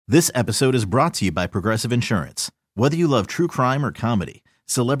This episode is brought to you by Progressive Insurance. Whether you love true crime or comedy,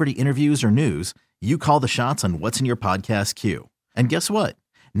 celebrity interviews or news, you call the shots on what's in your podcast queue. And guess what?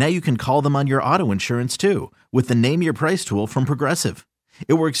 Now you can call them on your auto insurance too with the Name Your Price tool from Progressive.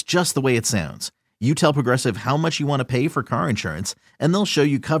 It works just the way it sounds. You tell Progressive how much you want to pay for car insurance, and they'll show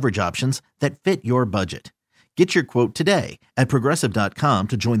you coverage options that fit your budget. Get your quote today at Progressive.com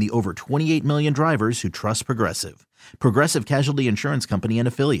to join the over 28 million drivers who trust Progressive. Progressive Casualty Insurance Company and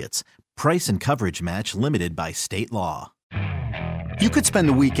Affiliates. Price and coverage match limited by state law. You could spend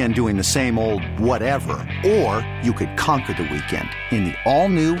the weekend doing the same old whatever, or you could conquer the weekend in the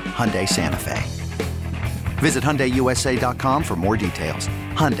all-new Hyundai Santa Fe. Visit HyundaiUSA.com for more details.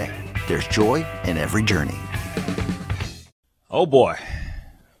 Hyundai, there's joy in every journey. Oh boy.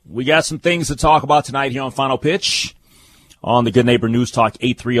 We got some things to talk about tonight here on Final Pitch on the Good Neighbor News Talk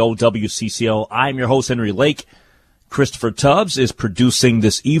 830 WCCO. I'm your host, Henry Lake. Christopher Tubbs is producing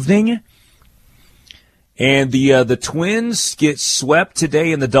this evening. And the Twins get swept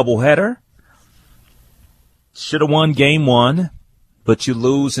today in the doubleheader. Should have won game one, but you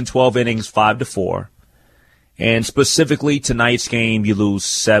lose in 12 innings 5-4. And specifically tonight's game, you lose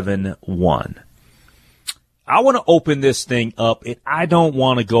 7-1. I want to open this thing up, and I don't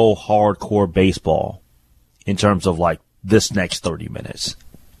want to go hardcore baseball in terms of like this next 30 minutes.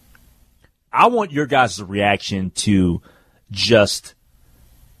 I want your guys' reaction to just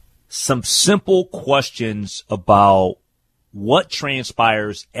some simple questions about what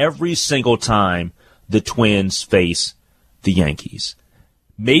transpires every single time the Twins face the Yankees.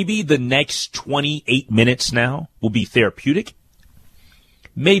 Maybe the next 28 minutes now will be therapeutic.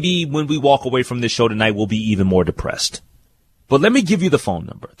 Maybe when we walk away from this show tonight, we'll be even more depressed. But let me give you the phone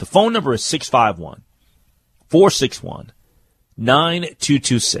number. The phone number is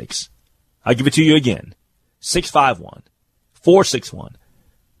 651-461-9226. I'll give it to you again.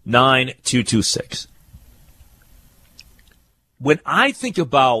 651-461-9226. When I think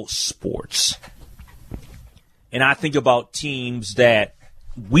about sports, and I think about teams that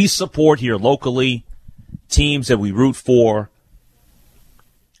we support here locally, teams that we root for,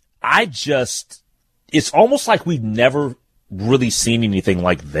 it's almost like we've never really seen anything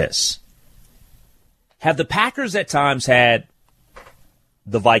like this. Have the Packers at times had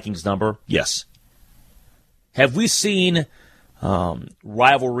the Vikings number? Yes. Have we seen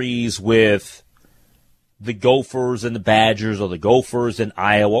rivalries with the Gophers and the Badgers, or the Gophers and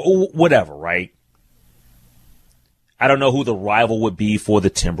Iowa, or whatever, right? I don't know who the rival would be for the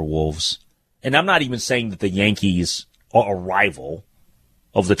Timberwolves. And I'm not even saying that the Yankees are a rival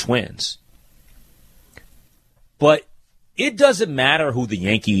of the Twins. But it doesn't matter who the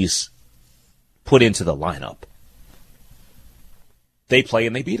Yankees put into the lineup. They play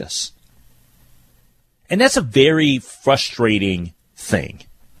and they beat us. And that's a very frustrating thing.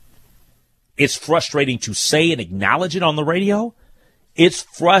 It's frustrating to say and acknowledge it on the radio. It's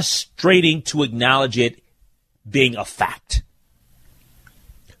frustrating to acknowledge it being a fact.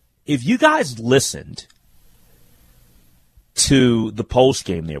 If you guys listened to the post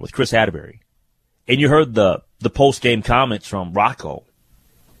game there with Chris Atterbury, and you heard the post game comments from Rocco,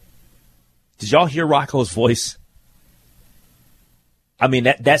 did y'all hear Rocco's voice? I mean,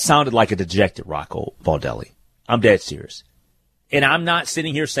 that sounded like a dejected Rocco Baldelli. I'm dead serious. And I'm not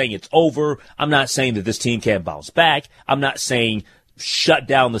sitting here saying it's over. I'm not saying that this team can't bounce back. I'm not saying shut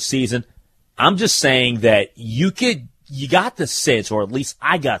down the season. I'm just saying that you got the sense, or at least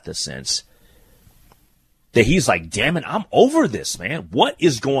I got the sense, that he's like, damn it, I'm over this, man. What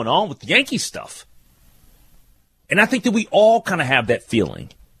is going on with the Yankee stuff? And I think that we all kind of have that feeling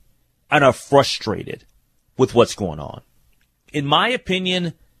and are frustrated with what's going on. In my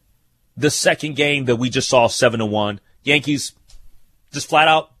opinion, the second game that we just saw 7-1, Yankees just flat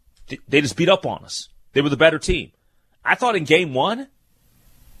out, they just beat up on us. They were the better team. I thought in game one,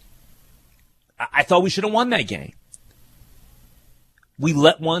 I thought we should have won that game. We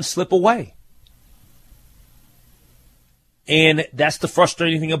let one slip away. And that's the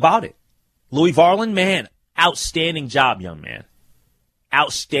frustrating thing about it. Louis Varland, man, outstanding job, young man.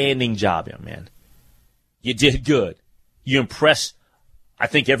 Outstanding job, young man. You did good. You impressed, I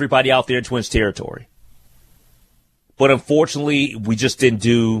think, everybody out there in Twins territory. But unfortunately, we just didn't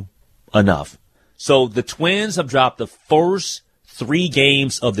do enough. So the Twins have dropped the first 3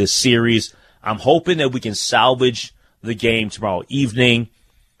 games of this series. I'm hoping that we can salvage the game tomorrow evening.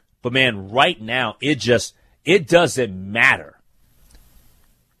 But, man, right now, it doesn't matter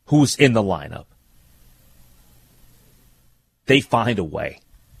who's in the lineup. They find a way.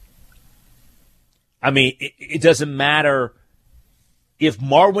 I mean, it doesn't matter if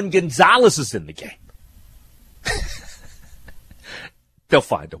Marwin Gonzalez is in the game. They'll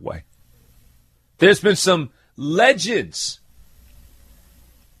find a way. There's been some legends.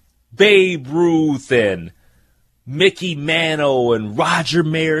 Babe Ruth and Mickey Mantle and Roger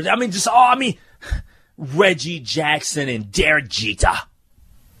Maris. Reggie Jackson and Derek Jeter.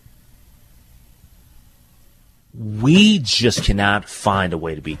 We just cannot find a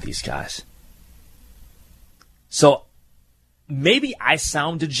way to beat these guys. So maybe I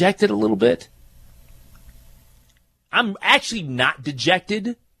sound dejected a little bit. I'm actually not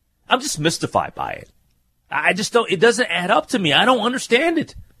dejected. I'm just mystified by it. I just don't, it doesn't add up to me. I don't understand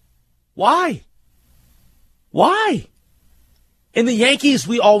it. Why? And the Yankees,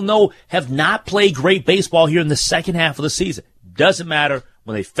 we all know, have not played great baseball here in the second half of the season. Doesn't matter.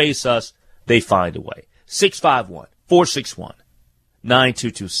 When they face us, they find a way.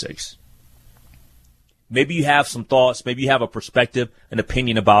 651-461-9226. Maybe you have some thoughts. Maybe you have a perspective, an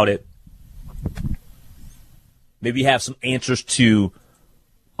opinion about it. Maybe you have some answers to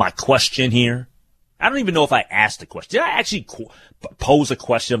my question here. I don't even know if I asked a question. Did I actually pose a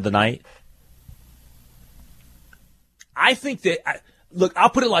question of the night? I think that, look, I'll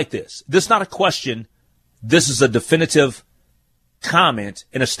put it like this. This is not a question. This is a definitive comment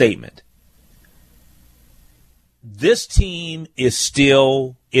and a statement. This team is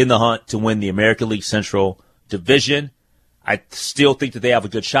still in the hunt to win the American League Central Division. I still think that they have a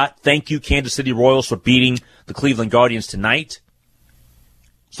good shot. Thank you, Kansas City Royals, for beating the Cleveland Guardians tonight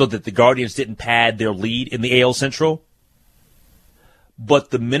so that the Guardians didn't pad their lead in the AL Central.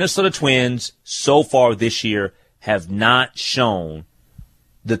 But the Minnesota Twins so far this year have not shown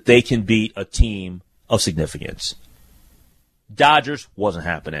that they can beat a team of significance. Dodgers wasn't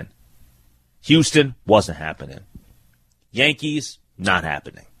happening. Houston wasn't happening. Yankees, not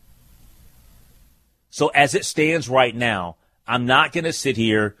happening. So as it stands right now, I'm not going to sit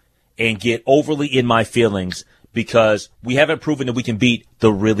here and get overly in my feelings because we haven't proven that we can beat the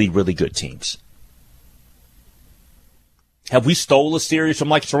really, really good teams. Have we stole a series from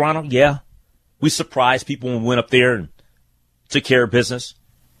like Toronto? Yeah. We surprised people when we went up there and took care of business.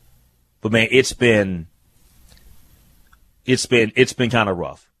 But man, it's been kind of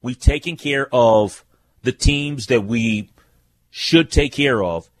rough. We've taken care of the teams that we should take care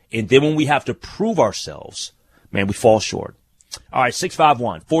of, and then when we have to prove ourselves, man, we fall short. All right,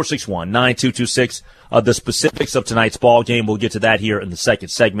 651-461-9226. The specifics of tonight's ball game, we'll get to that here in the second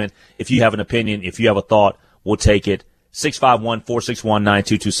segment. If you have an opinion, if you have a thought, we'll take it.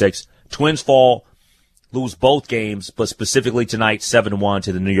 651-461-9226. Twins lose both games, but specifically tonight, 7-1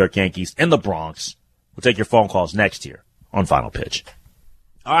 to the New York Yankees in the Bronx. We'll take your phone calls next here on Final Pitch.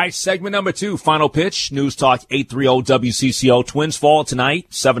 All right, segment number 2, Final Pitch, News Talk 830 WCCO. Twins fall tonight,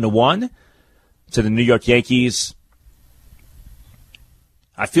 7-1 to the New York Yankees.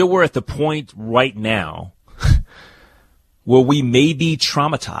 I feel we're at the point right now where we may be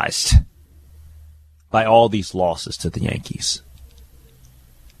traumatized by all these losses to the Yankees.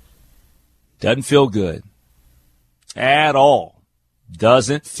 Doesn't feel good at all.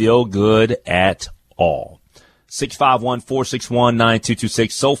 Doesn't feel good at all.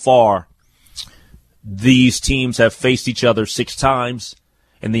 651-461-9226. So far, these teams have faced each other 6 times,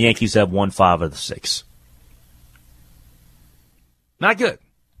 and the Yankees have won 5 of the 6. Not good.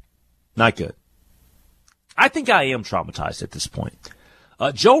 Not good. I think I am traumatized at this point.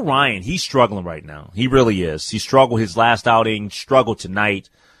 Joe Ryan, he's struggling right now. He really is. He struggled his last outing, struggled tonight.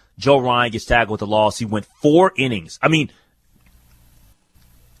 Joe Ryan gets tagged with a loss. He went 4 innings. I mean,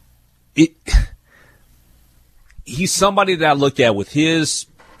 he's somebody that I look at with his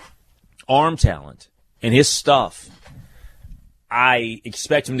arm talent and his stuff. I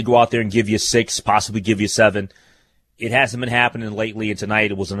expect him to go out there and give you 6, possibly give you 7. It hasn't been happening lately, and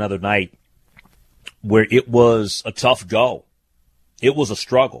tonight it was another night where it was a tough go. It was a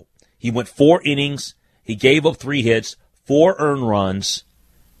struggle. He went 4 innings. He gave up 3 hits, 4 earned runs.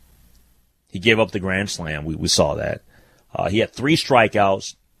 He gave up the grand slam. We saw that. He had 3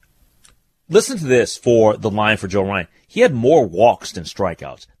 strikeouts. Listen to this for the line for Joe Ryan. He had more walks than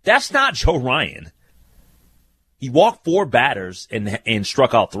strikeouts. That's not Joe Ryan. He walked 4 batters and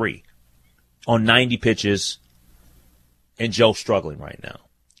struck out 3 on 90 pitches, and Joe's struggling right now.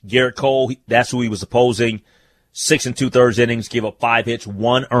 Garrett Cole, that's who he was opposing. 6 2/3 innings, gave up 5 hits,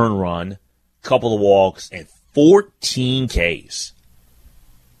 1 earned run, couple of walks, and 14 Ks.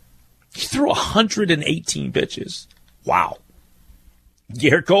 He threw 118 pitches. Wow.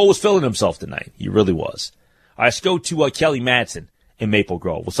 Garrett Cole was feeling himself tonight. He really was. All right, let's go to Kelly Madsen in Maple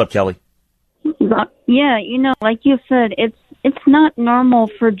Grove. What's up, Kelly? Yeah, like you said, it's not normal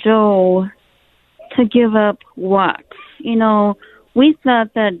for Joe to give up walks. We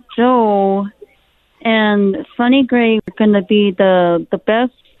thought that Joe and Sonny Gray were going to be the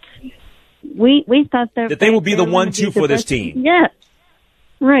best. We thought that they would be the 1-2 for this team. Yes,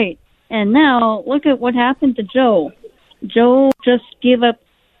 right. And now look at what happened to Joe. Joe just gave up.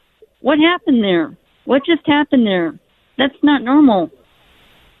 What happened there? What just happened there? That's not normal.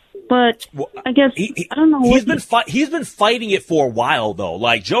 But I guess I don't know. He's been fighting it for a while though.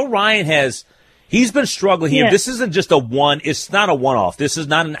 Like Joe Ryan he's been struggling here. Yeah. This isn't just it's not a one-off. This is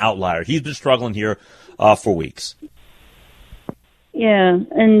not an outlier. He's been struggling here for weeks. Yeah,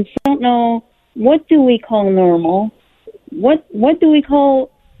 and I don't know, what do we call normal? What do we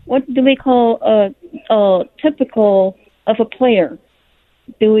call a typical of a player?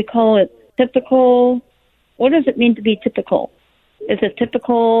 Do we call it typical? What does it mean to be typical? Is it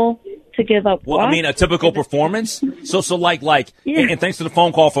typical to give up? Well, I mean, a typical performance. So like, yeah. And thanks to the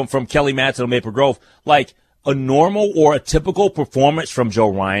phone call from Kelly Matson of Maple Grove, like a normal or a typical performance from Joe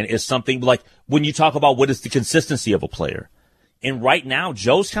Ryan is something like when you talk about what is the consistency of a player. And right now,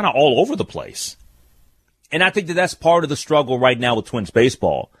 Joe's kind of all over the place. And I think that's part of the struggle right now with Twins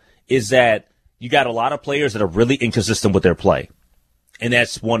baseball is that you got a lot of players that are really inconsistent with their play. And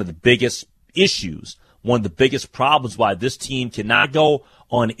that's one of the biggest issues, one of the biggest problems why this team cannot go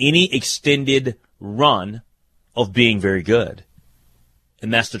on any extended run of being very good.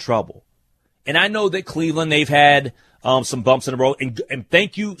 And that's the trouble. And I know that Cleveland, they've had some bumps in the road. And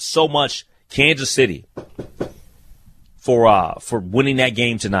thank you so much, Kansas City, for winning that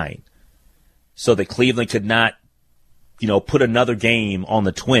game tonight so that Cleveland could not, put another game on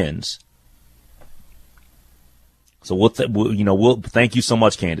the Twins. So we'll thank you so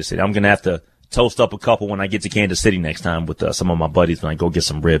much, Kansas City. I'm going to have to toast up a couple when I get to Kansas City next time with some of my buddies when I go get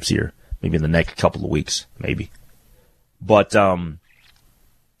some ribs here, maybe in the next couple of weeks, maybe. But I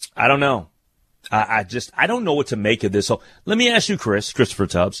don't know. I don't know what to make of this. So let me ask you, Christopher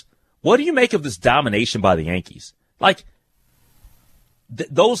Tubbs, what do you make of this domination by the Yankees? Like,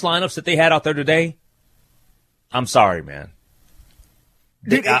 those lineups that they had out there today, I'm sorry, man.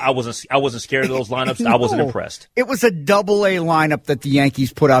 I wasn't scared of those lineups. No, I wasn't impressed. It was a double-A lineup that the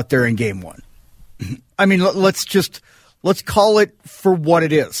Yankees put out there in Game 1. I mean, let's call it for what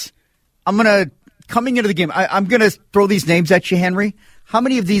it is. Coming into the game, I'm going to throw these names at you, Henry. How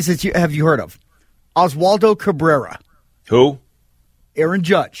many of these have you heard of? Oswaldo Cabrera. Who? Aaron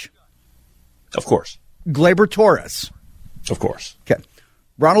Judge. Of course. Gleyber Torres. Of course. Okay.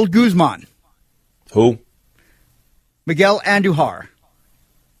 Ronald Guzman. Who? Miguel Andujar.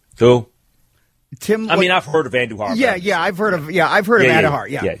 Who? I've heard of Andujar. Yeah, I've heard of Andujar.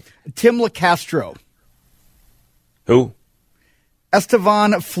 Yeah. Tim LeCastro. Who?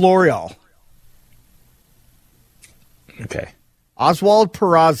 Estevan Florial. Okay. Oswald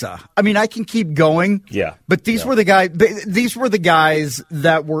Peraza. I can keep going. Yeah. But these were the guys. These were the guys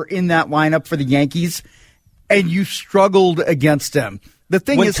that were in that lineup for the Yankees, and you struggled against them. The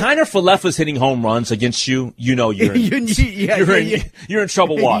thing when is, Tyner Falefa's hitting home runs against you, you're in, you're in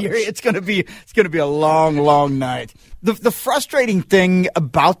trouble waters. It's going to be a long, long night. The frustrating thing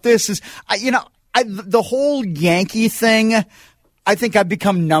about this is, the whole Yankee thing. I think I've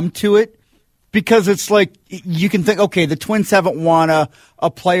become numb to it. Because it's like you can think, okay, the Twins haven't won a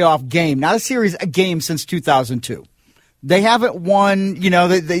playoff game, not a series, a game since 2002. They haven't won,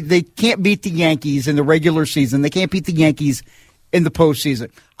 they can't beat the Yankees in the regular season. They can't beat the Yankees in the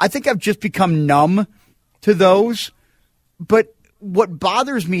postseason. I think I've just become numb to those. But what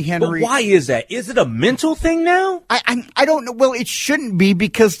bothers me, Henry. But why is that? Is it a mental thing now? I don't know. Well, it shouldn't be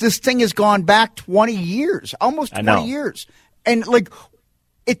because this thing has gone back 20 years, almost 20 years. And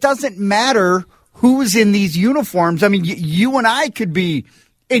it doesn't matter who's in these uniforms. You and I could be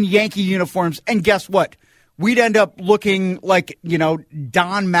in Yankee uniforms, and guess what? We'd end up looking like, Don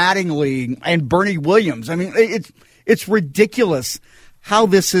Mattingly and Bernie Williams. It's ridiculous how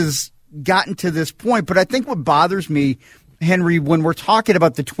this has gotten to this point. But I think what bothers me, Henry, when we're talking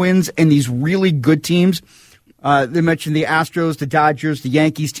about the Twins and these really good teams, they mentioned the Astros, the Dodgers, the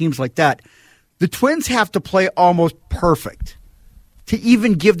Yankees, teams like that. The Twins have to play almost perfect to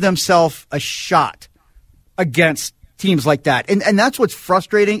even give themselves a shot against teams like that. And that's what's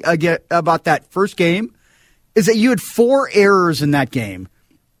frustrating about that first game is that you had 4 errors in that game,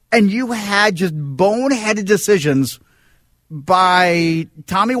 and you had just boneheaded decisions by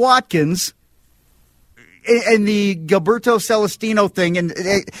Tommy Watkins and the Gilberto Celestino thing. And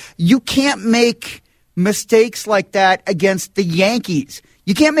you can't make mistakes like that against the Yankees.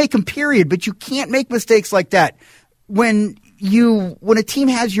 You can't make them, period, but you can't make mistakes like that. When a team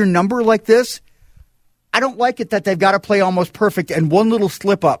has your number like this, I don't like it that they've got to play almost perfect and one little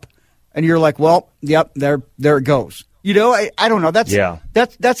slip up, and you're like, well, yep, there it goes. You know, I don't know.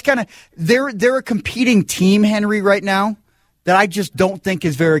 That's kind of they're a competing team, Henry, right now that I just don't think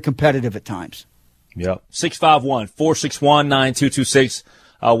is very competitive at times. Yep. 651-461-9226.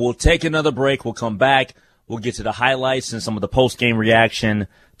 We'll take another break. We'll come back. We'll get to the highlights and some of the post-game reaction.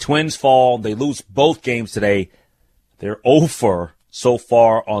 Twins fall. They lose both games today. They're 0-for so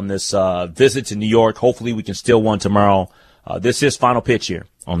far on this visit to New York. Hopefully we can steal one tomorrow. This is Final Pitch here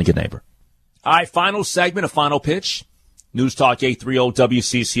on The Good Neighbor. All right, final segment of Final Pitch. News Talk 830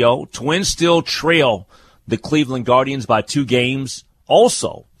 WCCO. Twins still trail the Cleveland Guardians by 2 games.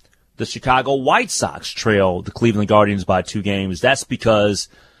 Also, the Chicago White Sox trail the Cleveland Guardians by 2 games. That's because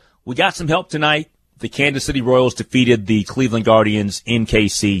we got some help tonight. The Kansas City Royals defeated the Cleveland Guardians in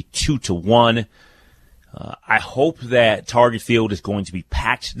KC 2-1. I hope that Target Field is going to be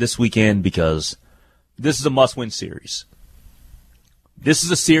packed this weekend because this is a must-win series. This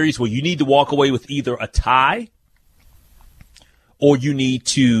is a series where you need to walk away with either a tie or you need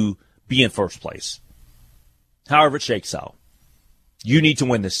to be in first place. However it shakes out, you need to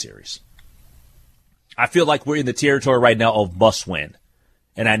win this series. I feel like we're in the territory right now of must-win,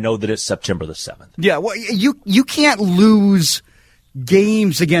 and I know that it's September the 7th. Yeah, well, you can't lose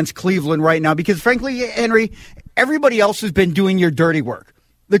games against Cleveland right now because, frankly, Henry, everybody else has been doing your dirty work.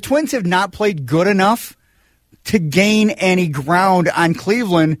 The Twins have not played good enough to gain any ground on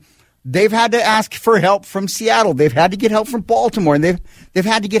Cleveland. They've had to ask for help from Seattle. They've had to get help from Baltimore, and they've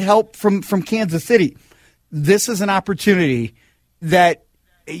had to get help from Kansas City. This is an opportunity that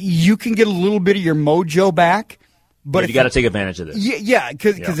you can get a little bit of your mojo back. But you got to take advantage of this. Yeah,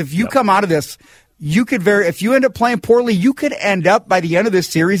 because if you come out of this, you could if you end up playing poorly, you could end up by the end of this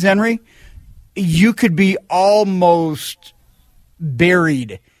series, Henry, you could be almost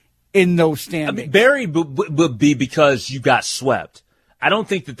buried in those standings. I mean, buried would be because you got swept. I don't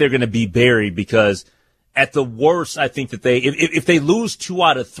think that they're going to be buried because at the worst, I think that if they lose 2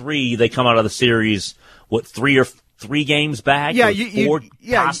 out of 3, they come out of the series, 3 games back? Yeah,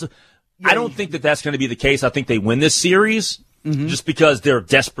 I don't think that that's going to be the case. I think they win this series just because they're a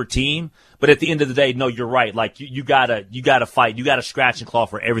desperate team. But at the end of the day, no, you're right. Like you gotta fight. You gotta scratch and claw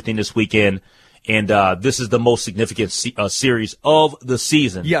for everything this weekend. And this is the most significant series of the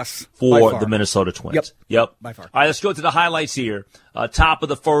season. Yes, for the Minnesota Twins. Yep, by far. All right, let's go to the highlights here. Top of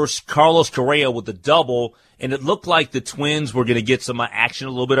the first, Carlos Correa with the double, and it looked like the Twins were going to get some action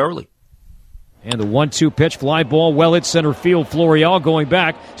a little bit early. And the 1-2 pitch, fly ball, well hit center field. Florial going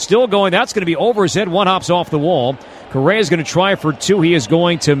back, still going. That's going to be over his head. 1 hops off the wall. Correa is going to try for 2. He is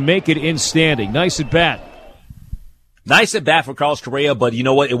going to make it in standing. Nice at bat. Nice at bat for Carlos Correa, but you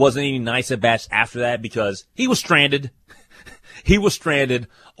know what? It wasn't any nice at bats after that because he was stranded. He was stranded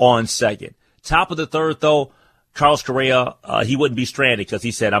on second. Top of the third, though, Carlos Correa, he wouldn't be stranded because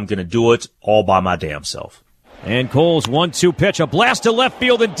he said, I'm going to do it all by my damn self. And Cole's 1-2 pitch, a blast to left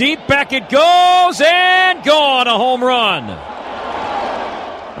field and deep. Back it goes and gone. A home run.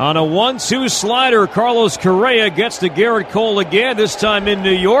 On a 1-2 slider, Carlos Correa gets to Garrett Cole again, this time in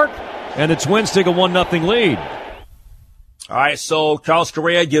New York. And the Twins take a 1-0 lead. All right, so Carlos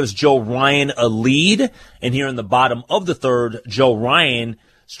Correa gives Joe Ryan a lead. And here in the bottom of the third, Joe Ryan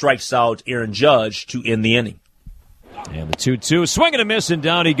strikes out Aaron Judge to end the inning. And the 2-2, swing and a miss, and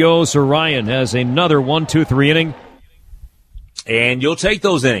down he goes. So Ryan has another 1-2-3 inning. And you'll take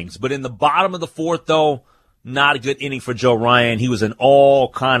those innings. But in the bottom of the fourth, though, not a good inning for Joe Ryan. He was in all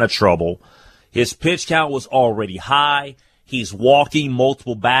kind of trouble. His pitch count was already high. He's walking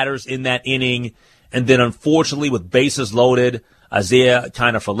multiple batters in that inning. And then, unfortunately, with bases loaded, Isaiah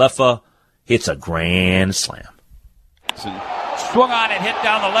Kiner-Falefa hits a grand slam. Swung on and hit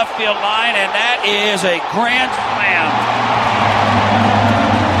down the left field line, and that is a grand slam.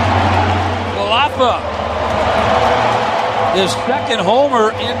 Falefa, his second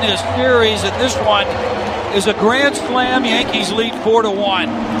homer in this series, and this one is a grand slam. Yankees lead 4-1.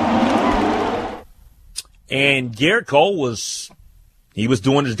 And Garrett Cole was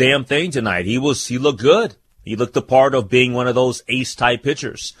doing his damn thing tonight. He looked good. He looked the part of being one of those ace-type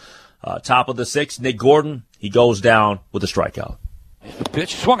pitchers. Top of the sixth, Nick Gordon, he goes down with a strikeout. The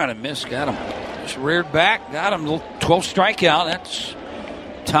pitch swung on and missed, got him. Just reared back, got him. 12th strikeout. That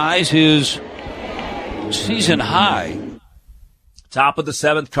ties his season high. Top of the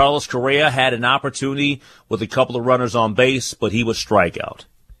seventh, Carlos Correa had an opportunity with a couple of runners on base, but he was strikeout.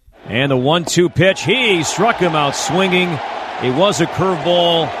 And the 1-2 pitch, he struck him out swinging. It was a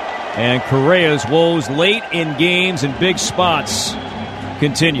curveball, and Correa's woes late in games and big spots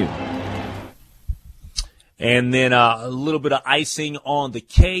continue. And then a little bit of icing on the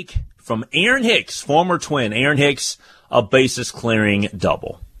cake from Aaron Hicks, former Twin. Aaron Hicks, a bases-clearing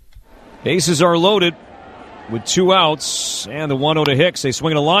double. Bases are loaded. with 2 outs, and the 1-0 to Hicks. They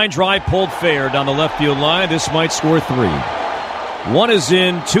swing a line drive, pulled fair down the left field line. This might score 3. 1 is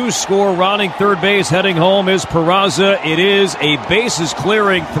in, 2 score. Rounding third base, heading home is Peraza. It is a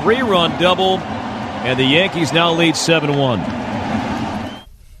bases-clearing 3-run double, and the Yankees now lead 7-1.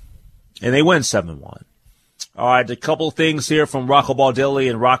 And they win 7-1. All right, a couple things here from Rocco Baldelli,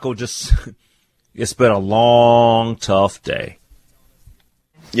 and Rocco just it's been a long, tough day.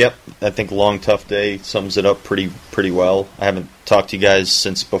 Yep, I think long, tough day sums it up pretty well. I haven't talked to you guys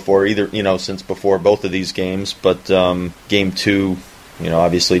since before both of these games, but game 2,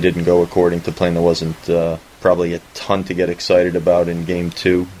 obviously didn't go according to plan. There wasn't probably a ton to get excited about in game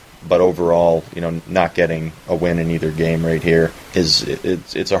 2, but overall, not getting a win in either game right here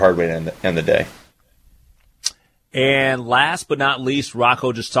it's a hard way to end the day. And last but not least,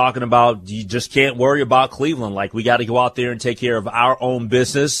 Rocco just talking about you just can't worry about Cleveland. Like, we got to go out there and take care of our own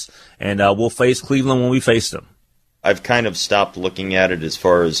business, and we'll face Cleveland when we face them. I've kind of stopped looking at it as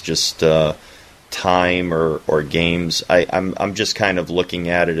far as just time or games. I'm just kind of looking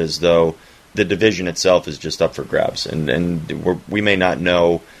at it as though the division itself is just up for grabs, and we may not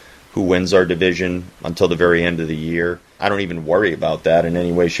know who wins our division until the very end of the year. I don't even worry about that in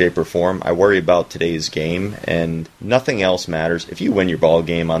any way, shape, or form. I worry about today's game, and nothing else matters. If you win your ball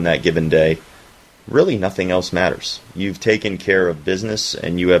game on that given day, really nothing else matters. You've taken care of business,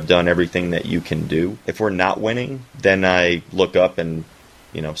 and you have done everything that you can do. If we're not winning, then I look up and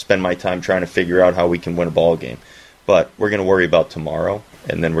spend my time trying to figure out how we can win a ball game. But we're going to worry about tomorrow,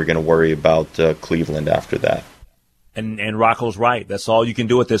 and then we're going to worry about Cleveland after that. And Rocco's right. That's all you can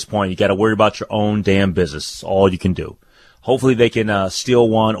do at this point. You got to worry about your own damn business. That's all you can do. Hopefully they can steal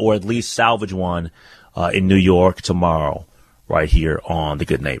one or at least salvage one in New York tomorrow right here on The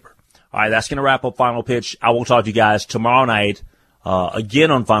Good Neighbor. All right, that's going to wrap up Final Pitch. I will talk to you guys tomorrow night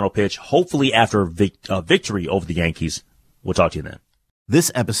again on Final Pitch, hopefully after victory over the Yankees. We'll talk to you then. This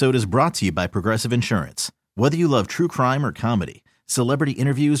episode is brought to you by Progressive Insurance. Whether you love true crime or comedy, celebrity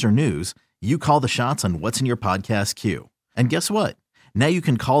interviews or news, you call the shots on what's in your podcast queue. And guess what? Now you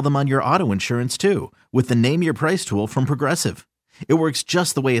can call them on your auto insurance too with the Name Your Price tool from Progressive. It works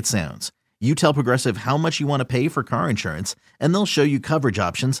just the way it sounds. You tell Progressive how much you want to pay for car insurance, and they'll show you coverage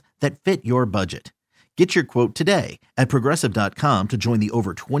options that fit your budget. Get your quote today at Progressive.com to join the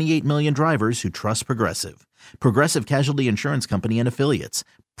over 28 million drivers who trust Progressive. Progressive Casualty Insurance Company and Affiliates.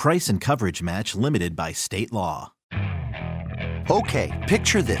 Price and coverage match limited by state law. Okay,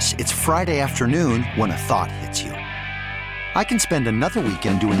 picture this. It's Friday afternoon when a thought hits you. I can spend another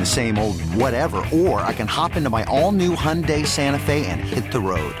weekend doing the same old whatever, or I can hop into my all-new Hyundai Santa Fe and hit the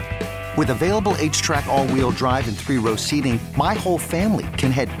road. With available H-Track all-wheel drive and 3-row seating, my whole family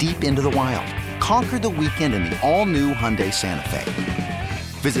can head deep into the wild. Conquer the weekend in the all-new Hyundai Santa Fe.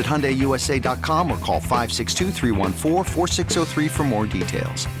 Visit HyundaiUSA.com or call 562-314-4603 for more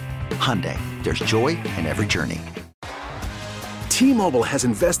details. Hyundai, there's joy in every journey. T-Mobile has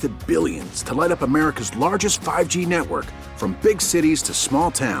invested billions to light up America's largest 5G network, from big cities to small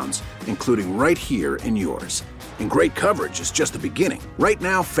towns, including right here in yours. And great coverage is just the beginning. Right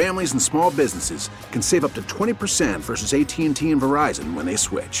now, families and small businesses can save up to 20% versus AT&T and Verizon when they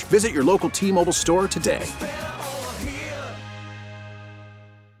switch. Visit your local T-Mobile store today.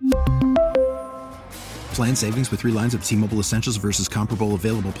 Plan savings with 3 lines of T-Mobile Essentials versus comparable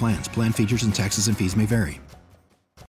available plans. Plan features and taxes and fees may vary.